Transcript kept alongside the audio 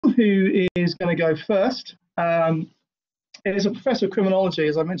who is going to go first is a professor of criminology,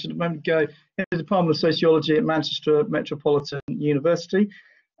 as I mentioned a moment ago, in the Department of Sociology at Manchester Metropolitan University.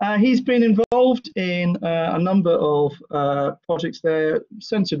 He's been involved in a number of projects there,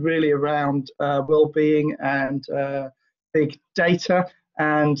 centered really around well-being and big data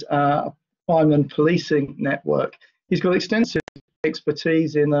and crime and policing network. He's got extensive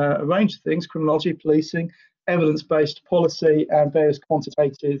expertise in a range of things: criminology, policing, evidence-based policy, and various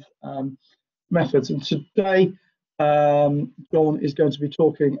quantitative methods. And today, Jon is going to be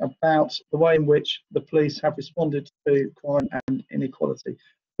talking about the way in which the police have responded to crime and inequality.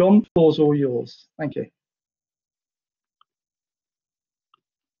 Jon, the floor's all yours. Thank you.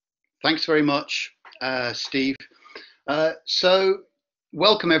 Thanks very much, Steve. So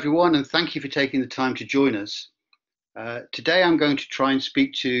welcome everyone, and thank you for taking the time to join us. Today I'm going to try and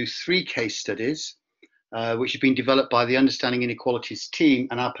speak to 3 case studies which have been developed by the Understanding Inequalities team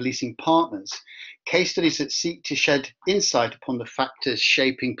and our policing partners. Case studies that seek to shed insight upon the factors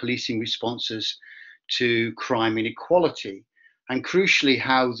shaping policing responses to crime inequality, and crucially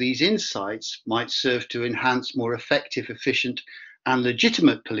how these insights might serve to enhance more effective, efficient and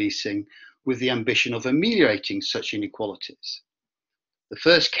legitimate policing with the ambition of ameliorating such inequalities. The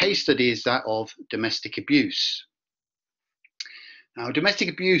first case study is that of domestic abuse. Now, domestic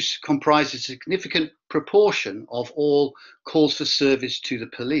abuse comprises a significant proportion of all calls for service to the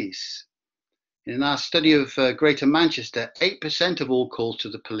police. In our study of Greater Manchester, 8% of all calls to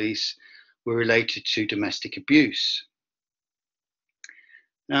the police were related to domestic abuse.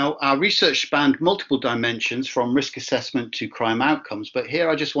 Now, our research spanned multiple dimensions from risk assessment to crime outcomes, but here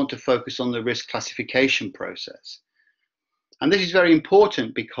I just want to focus on the risk classification process. And this is very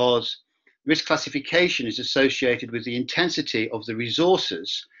important because risk classification is associated with the intensity of the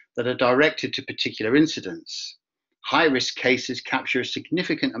resources that are directed to particular incidents. High-risk cases capture a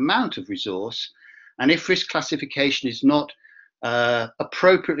significant amount of resource, and if risk classification is not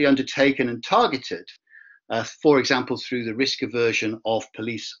appropriately undertaken and targeted, for example, through the risk aversion of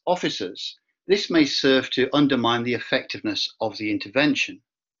police officers, this may serve to undermine the effectiveness of the intervention.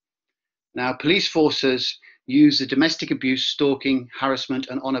 Now, police forces use the domestic abuse, stalking, harassment,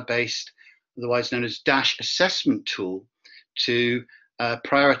 and honour-based, otherwise known as DASH assessment tool, to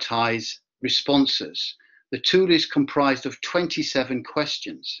prioritise responses. The tool is comprised of 27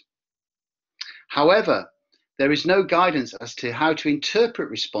 questions. However, there is no guidance as to how to interpret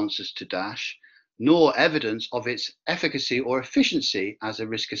responses to DASH, nor evidence of its efficacy or efficiency as a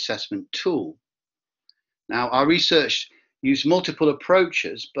risk assessment tool. Now, our research used multiple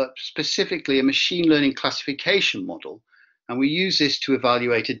approaches, but specifically a machine learning classification model, and we use this to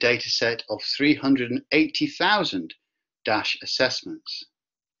evaluate a data set of 380,000 DASH assessments.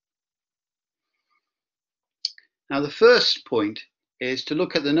 Now, the first point is to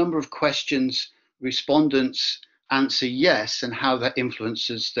look at the number of questions respondents answer yes and how that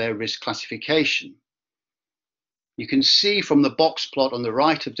influences their risk classification. You can see from the box plot on the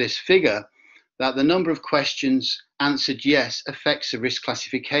right of this figure that the number of questions answered yes affects the risk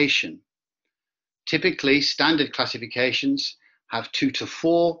classification. Typically, standard classifications have 2 to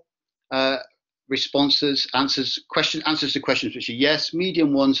 4 responses, answers to questions which are yes,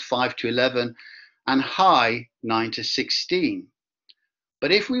 medium ones 5 to 11, and high 9 to 16.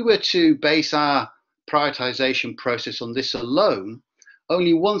 But if we were to base our prioritization process on this alone,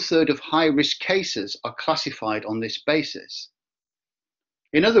 only 1/3 of high-risk cases are classified on this basis.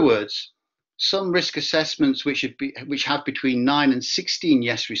 In other words, some risk assessments which have between 9 and 16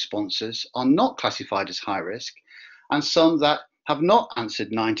 yes responses are not classified as high risk, and some that have not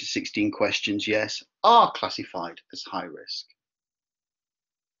answered 9 to 16 questions yes are classified as high risk.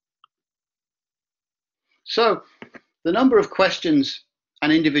 So the number of questions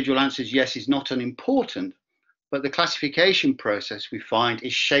and individual answers yes is not unimportant, but the classification process we find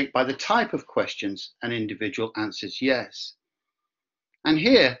is shaped by the type of questions and individual answers yes. And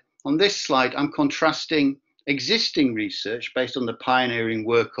here on this slide, I'm contrasting existing research based on the pioneering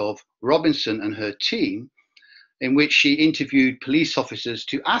work of Robinson and her team, in which she interviewed police officers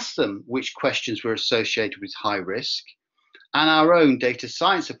to ask them which questions were associated with high risk, and our own data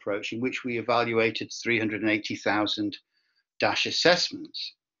science approach, in which we evaluated 380,000 DASH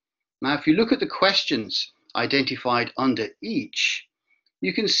assessments. Now, if you look at the questions identified under each,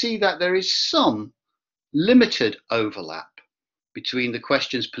 you can see that there is some limited overlap between the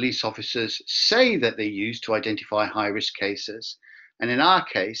questions police officers say that they use to identify high-risk cases, and in our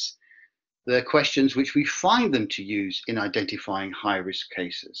case, the questions which we find them to use in identifying high-risk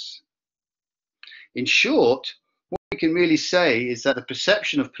cases. In short, what we can really say is that the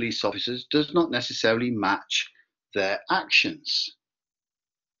perception of police officers does not necessarily match their actions.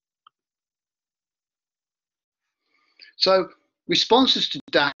 So responses to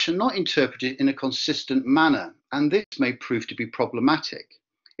Dash are not interpreted in a consistent manner, and this may prove to be problematic.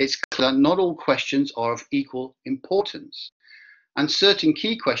 It's clear that not all questions are of equal importance, and certain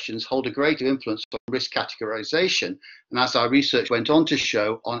key questions hold a greater influence on risk categorization, and as our research went on to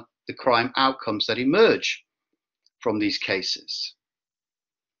show, on the crime outcomes that emerge from these cases.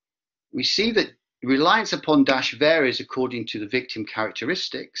 We see that reliance upon Dash varies according to the victim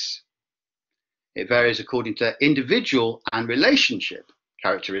characteristics. It varies according to individual and relationship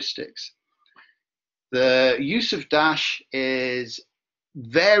characteristics. The use of Dash is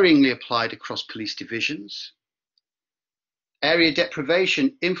varyingly applied across police divisions. Area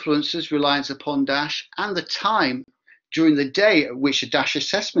deprivation influences reliance upon Dash, and the time during the day at which a Dash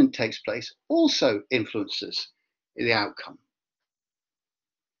assessment takes place also influences the outcome.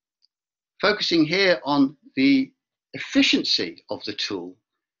 Focusing here on the efficiency of the tool,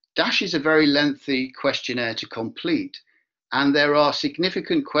 Dash is a very lengthy questionnaire to complete, and there are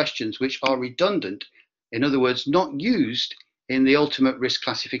significant questions which are redundant, in other words, not used in the ultimate risk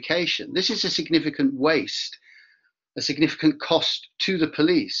classification. This is a significant waste, a significant cost to the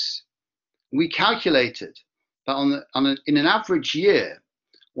police. We calculated that in an average year,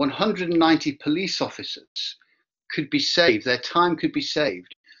 190 police officers could be saved, their time could be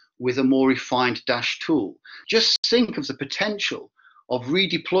saved with a more refined Dash tool. Just think of the potential of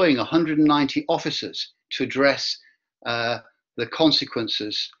redeploying 190 officers to address the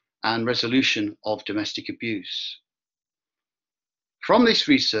consequences and resolution of domestic abuse. From this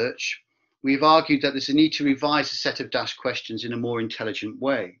research, we've argued that there's a need to revise a set of Dash questions in a more intelligent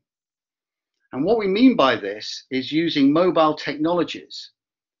way. And what we mean by this is using mobile technologies.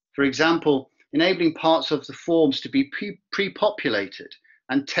 For example, enabling parts of the forms to be pre-populated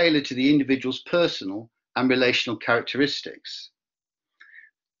and tailored to the individual's personal and relational characteristics.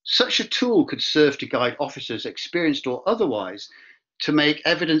 Such a tool could serve to guide officers, experienced or otherwise, to make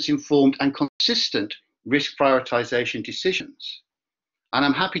evidence-informed and consistent risk prioritization decisions. And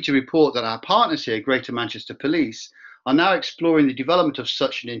I'm happy to report that our partners here, Greater Manchester Police, are now exploring the development of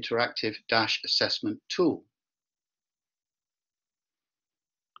such an interactive Dash assessment tool.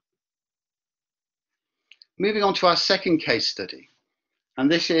 Moving on to our second case study,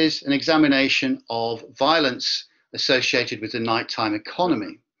 and this is an examination of violence associated with the nighttime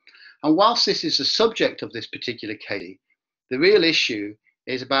economy. And whilst this is the subject of this particular case, the real issue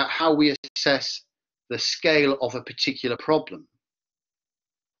is about how we assess the scale of a particular problem.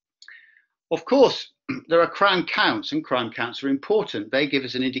 Of course, there are crime counts, and crime counts are important. They give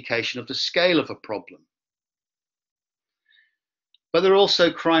us an indication of the scale of a problem. But there are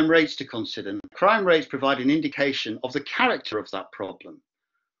also crime rates to consider. Crime rates provide an indication of the character of that problem,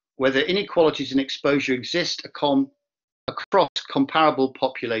 whether inequalities in exposure exist across comparable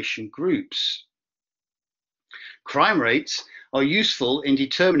population groups. Crime rates are useful in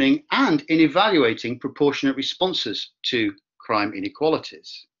determining and in evaluating proportionate responses to crime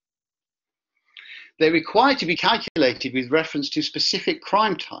inequalities. They're required to be calculated with reference to specific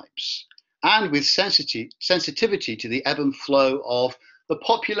crime types and with sensitivity to the ebb and flow of the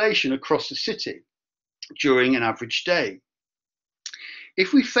population across the city during an average day.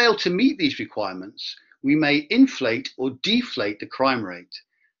 If we fail to meet these requirements, we may inflate or deflate the crime rate,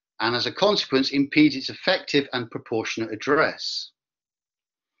 and as a consequence impede its effective and proportionate address.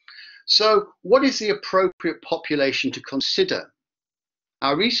 So what is the appropriate population to consider?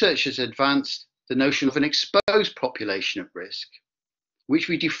 Our research has advanced the notion of an exposed population at risk, which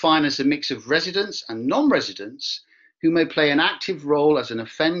we define as a mix of residents and non-residents who may play an active role as an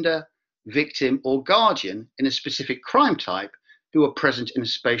offender, victim, or guardian in a specific crime type who are present in a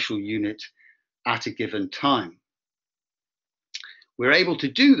spatial unit at a given time. We're able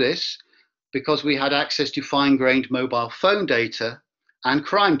to do this because we had access to fine-grained mobile phone data and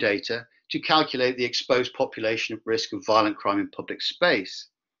crime data to calculate the exposed population at risk of violent crime in public space.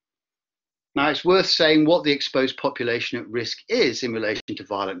 Now, it's worth saying what the exposed population at risk is in relation to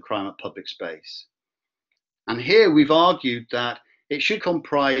violent crime at public space. And here we've argued that it should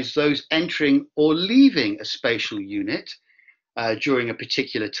comprise those entering or leaving a spatial unit during a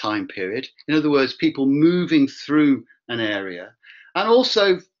particular time period. In other words, people moving through an area, and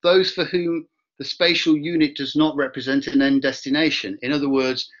also those for whom the spatial unit does not represent an end destination. In other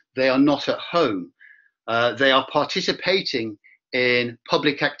words, they are not at home. They are participating in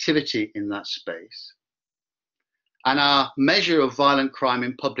public activity in that space. And our measure of violent crime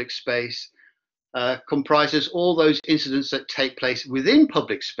in public space comprises all those incidents that take place within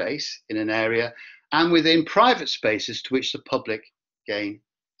public space in an area and within private spaces to which the public gain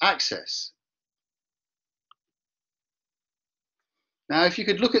access. Now, if you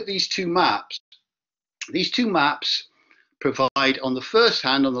could look at these two maps provide, on the first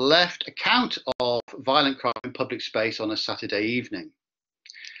hand, on the left, account of violent crime in public space on a Saturday evening.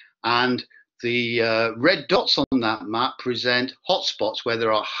 And the red dots on that map present hotspots where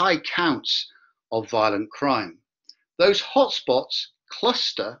there are high counts of violent crime. Those hotspots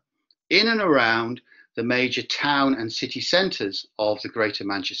cluster in and around the major town and city centres of the Greater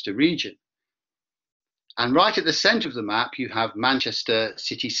Manchester region. And right at the centre of the map, you have Manchester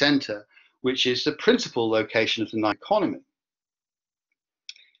city centre, which is the principal location of the night economy.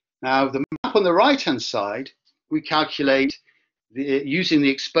 Now, the map on the right-hand side, we calculate using the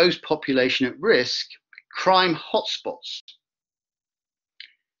exposed population at risk crime hotspots.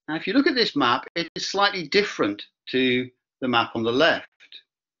 Now, if you look at this map, it is slightly different to the map on the left.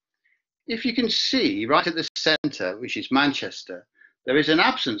 If you can see right at the centre, which is Manchester, there is an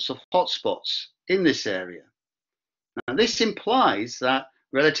absence of hotspots in this area. Now, this implies that,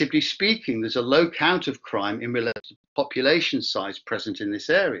 relatively speaking, there's a low count of crime in relation to population size present in this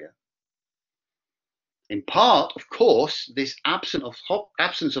area. In part, of course, this absence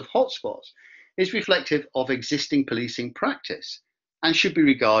of hotspots is reflective of existing policing practice and should be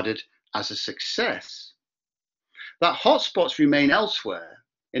regarded as a success. That hotspots remain elsewhere,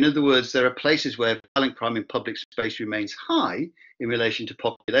 in other words, there are places where violent crime in public space remains high in relation to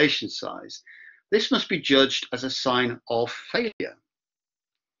population size, this must be judged as a sign of failure.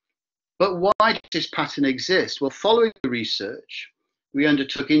 But why does this pattern exist? Well, following the research, we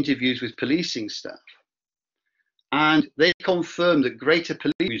undertook interviews with policing staff, and they confirmed that greater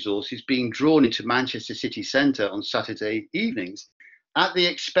police resources being drawn into Manchester city centre on Saturday evenings at the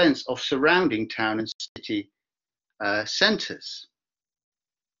expense of surrounding town and city centres.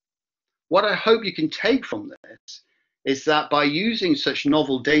 What I hope you can take from this is that by using such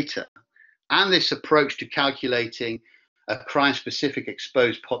novel data and this approach to calculating a crime-specific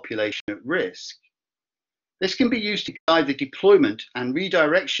exposed population at risk, this can be used to guide the deployment and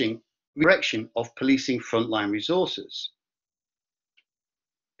redirection of policing frontline resources.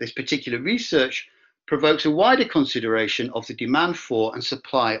 This particular research provokes a wider consideration of the demand for and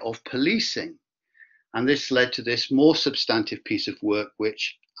supply of policing, and this led to this more substantive piece of work,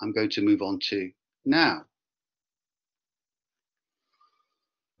 which I'm going to move on to now.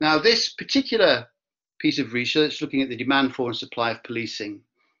 Now, this particular piece of research looking at the demand for and supply of policing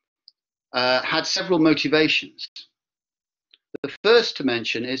had several motivations. The first to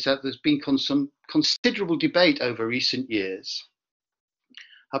mention is that there's been some considerable debate over recent years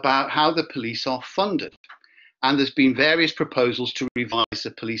about how the police are funded, and there's been various proposals to revise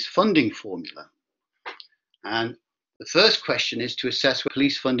the police funding formula. And the first question is to assess whether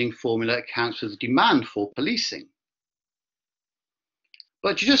police funding formula accounts for the demand for policing.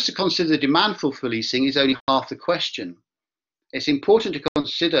 But just to consider the demand for policing is only half the question. It's important to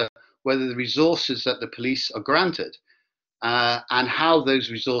consider whether the resources that the police are granted and how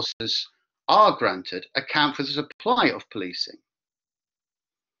those resources are granted account for the supply of policing.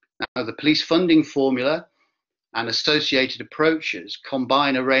 Now, the police funding formula and associated approaches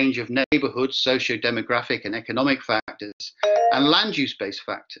combine a range of neighbourhood, socio-demographic and economic factors and land use-based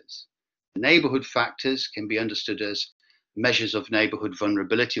factors. Neighbourhood factors can be understood as measures of neighbourhood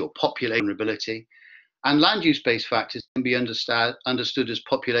vulnerability or population vulnerability, and land use-based factors can be understood as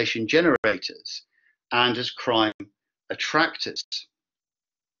population generators and as crime attractors.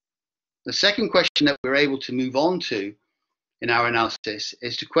 The second question that we're able to move on to in our analysis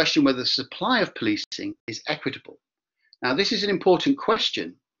is to question whether the supply of policing is equitable. Now, this is an important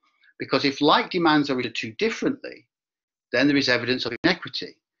question because if like demands are rated too differently, then there is evidence of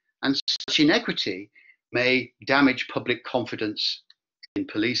inequity, and such inequity may damage public confidence in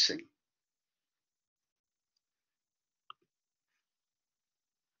policing.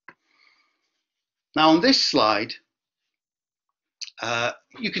 Now, on this slide,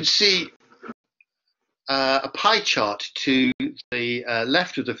 you can see a pie chart to the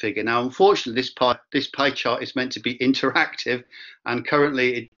left of the figure. Now, unfortunately, this pie chart is meant to be interactive, and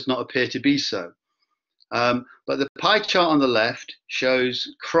currently it does not appear to be so. But the pie chart on the left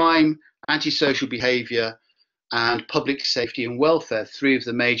shows crime, antisocial behaviour, and public safety and welfare, three of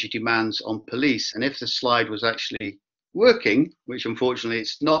the major demands on police. And if the slide was actually working, which unfortunately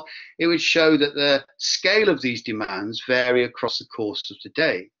it's not, it would show that the scale of these demands vary across the course of the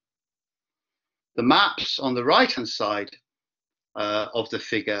day. The maps on the right-hand side of the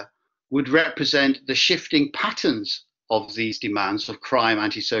figure would represent the shifting patterns of these demands of crime,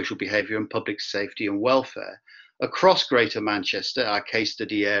 antisocial behaviour and public safety and welfare across Greater Manchester, our case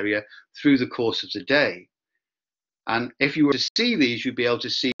study area, through the course of the day. And if you were to see these, you'd be able to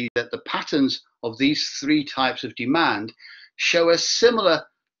see that the patterns of these three types of demand show a similar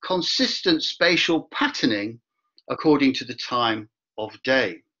consistent spatial patterning according to the time of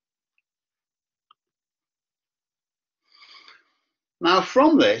day. Now,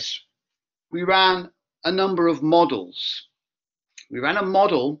 from this, we ran a number of models. We ran a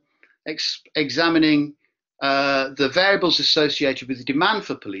model examining the variables associated with the demand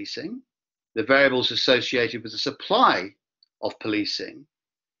for policing, the variables associated with the supply of policing,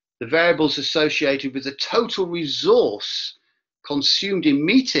 the variables associated with the total resource consumed in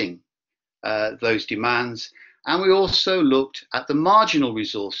meeting those demands, and we also looked at the marginal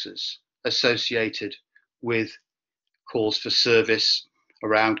resources associated with calls for service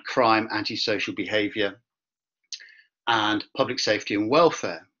around crime, antisocial behaviour, and public safety and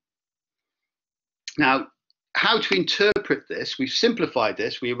welfare. Now, how to interpret this? We've simplified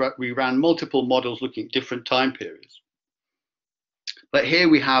this. We ran multiple models looking at different time periods. But here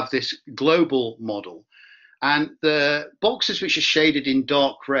we have this global model. And the boxes which are shaded in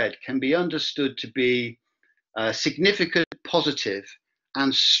dark red can be understood to be significant, positive,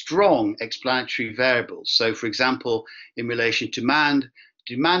 and strong explanatory variables. So, for example, in relation to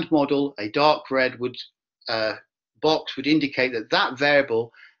demand model, a dark red box would indicate that that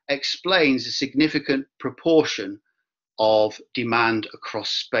variable explains a significant proportion of demand across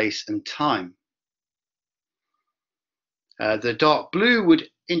space and time. The dark blue would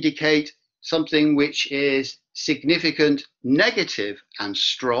indicate something which is significant, negative, and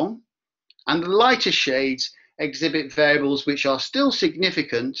strong, and the lighter shades exhibit variables which are still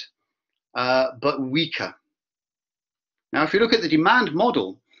significant but weaker. Now, if you look at the demand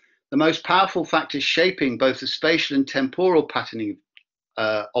model, the most powerful factors shaping both the spatial and temporal patterning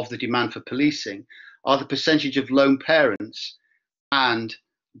of the demand for policing are the percentage of lone parents and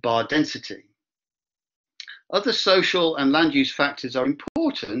bar density. Other social and land use factors are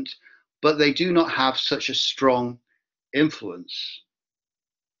important, but they do not have such a strong influence.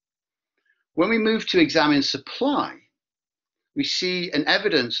 When we move to examine supply, we see an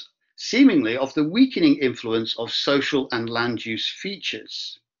evidence seemingly of the weakening influence of social and land use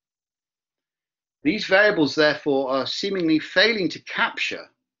features. These variables, therefore, are seemingly failing to capture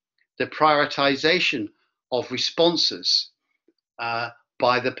the prioritization of responses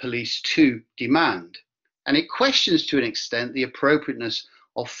by the police to demand. And it questions, to an extent, the appropriateness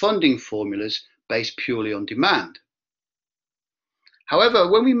of funding formulas based purely on demand. However,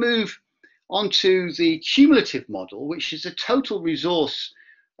 when we move onto the cumulative model, which is a total resource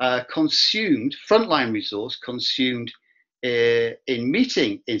consumed, frontline resource consumed in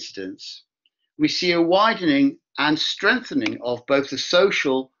meeting incidents, we see a widening and strengthening of both the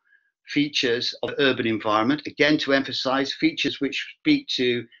social features of the urban environment, again to emphasize features which speak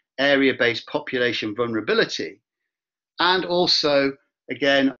to area-based population vulnerability, and also,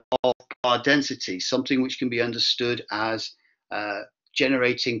 again, of bar density, something which can be understood as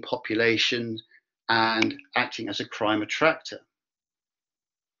generating population and acting as a crime attractor.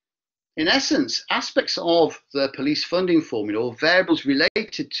 In essence, aspects of the police funding formula, or variables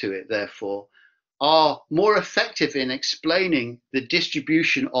related to it, therefore, are more effective in explaining the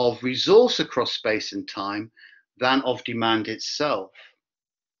distribution of resource across space and time than of demand itself.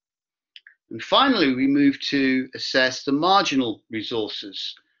 And finally, we move to assess the marginal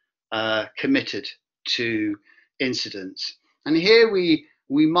resources committed to incidents. And here we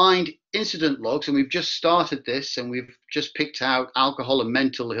mined incident logs, and we've just started this, and we've just picked out alcohol and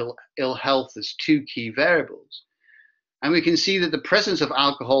mental ill health as two key variables. And we can see that the presence of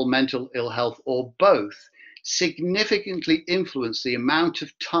alcohol, mental ill health, or both, significantly influence the amount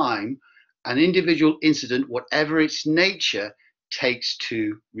of time an individual incident, whatever its nature, takes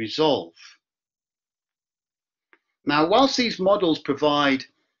to resolve. Now, whilst these models provide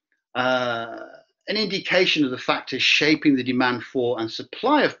an indication of the factors shaping the demand for and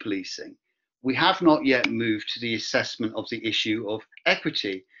supply of policing, we have not yet moved to the assessment of the issue of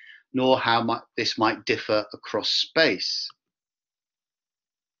equity, nor how this might differ across space.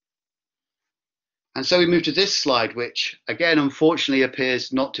 And so we move to this slide, which again, unfortunately,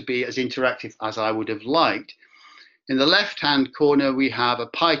 appears not to be as interactive as I would have liked. In the left-hand corner, we have a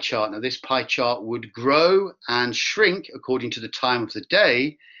pie chart. Now, this pie chart would grow and shrink according to the time of the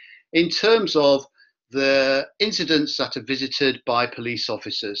day in terms of the incidents that are visited by police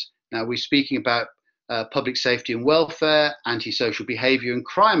officers. Now, we're speaking about public safety and welfare, antisocial behaviour and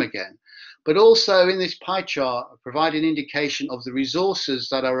crime again. But also in this pie chart, provide an indication of the resources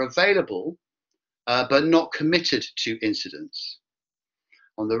that are available but not committed to incidents.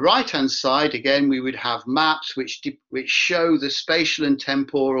 On the right-hand side, again, we would have maps which show the spatial and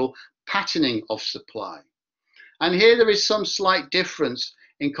temporal patterning of supply. And here there is some slight difference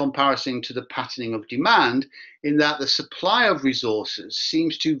in comparison to the patterning of demand, in that the supply of resources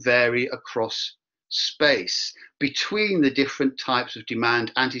seems to vary across space between the different types of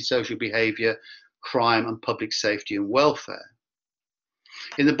demand, antisocial behaviour, crime and public safety and welfare.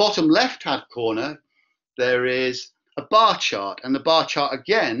 In the bottom left-hand corner, there is a bar chart, and the bar chart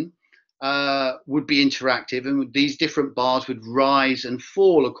again would be interactive, and these different bars would rise and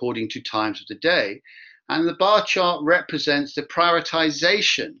fall according to times of the day. And the bar chart represents the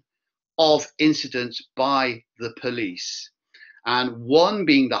prioritization of incidents by the police. And 1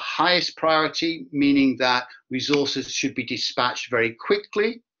 being the highest priority, meaning that resources should be dispatched very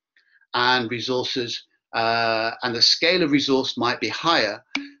quickly, and resources and the scale of resource might be higher.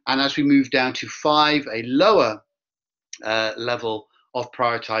 And as we move down to 5, a lower level of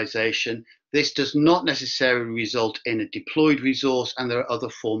prioritization, this does not necessarily result in a deployed resource, and there are other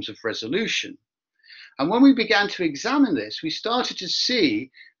forms of resolution. And when we began to examine this, we started to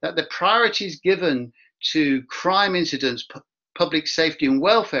see that the priorities given to crime incidents, public safety and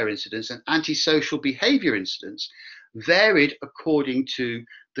welfare incidents, and antisocial behavior incidents varied according to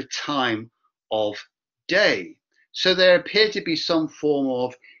the time of day. So there appeared to be some form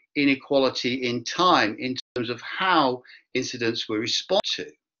of inequality in time in terms of how incidents were responded to.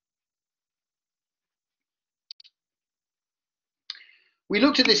 We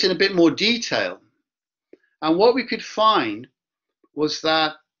looked at this in a bit more detail, and what we could find was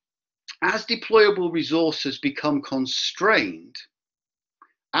that as deployable resources become constrained,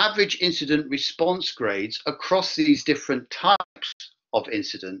 average incident response grades across these different types of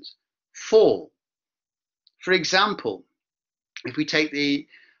incidents fall. For example, if we take the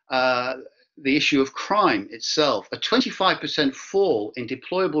issue of crime itself, a 25% fall in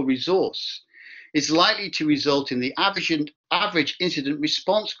deployable resource is likely to result in the average incident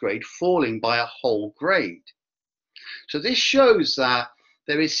response grade falling by a whole grade. So this shows that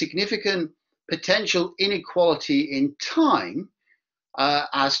there is significant potential inequality in time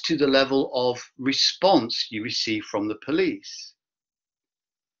as to the level of response you receive from the police.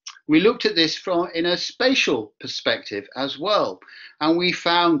 We looked at this in a spatial perspective as well, and we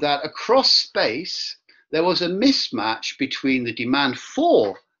found that across space there was a mismatch between the demand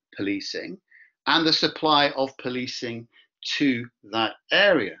for policing and the supply of policing to that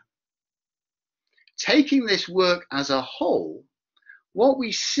area. Taking this work as a whole, what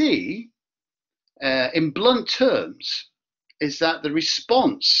we see in blunt terms is that the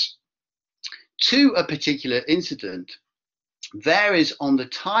response to a particular incident varies on the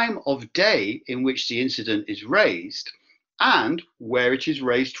time of day in which the incident is raised and where it is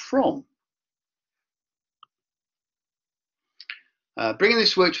raised from. Bringing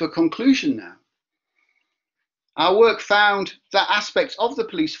this work to a conclusion now, our work found that aspects of the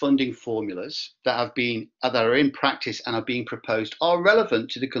police funding formulas that are in practice and are being proposed are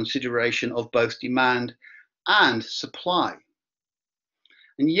relevant to the consideration of both demand and supply.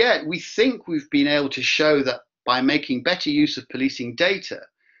 And yet we think we've been able to show that by making better use of policing data,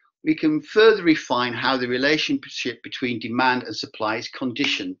 we can further refine how the relationship between demand and supply is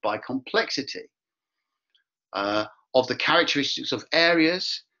conditioned by complexity of the characteristics of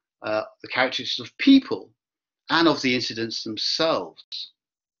areas, the characteristics of people, and of the incidents themselves.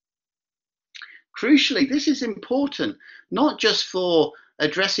 Crucially, this is important not just for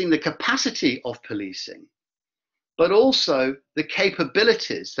addressing the capacity of policing, but also the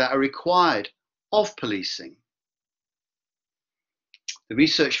capabilities that are required of policing. The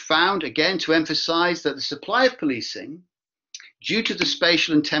research found, again, to emphasize that the supply of policing, due to the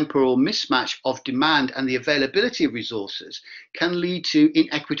spatial and temporal mismatch of demand and the availability of resources, can lead to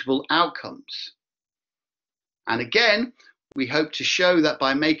inequitable outcomes. And again, we hope to show that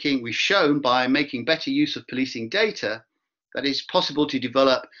we've shown by making better use of policing data, that it's possible to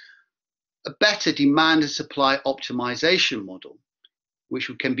develop a better demand and supply optimization model,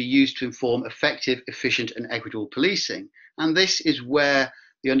 which can be used to inform effective, efficient, and equitable policing. And this is where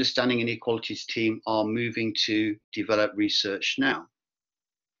the Understanding Inequalities team are moving to develop research now.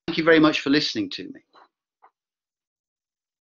 Thank you very much for listening to me.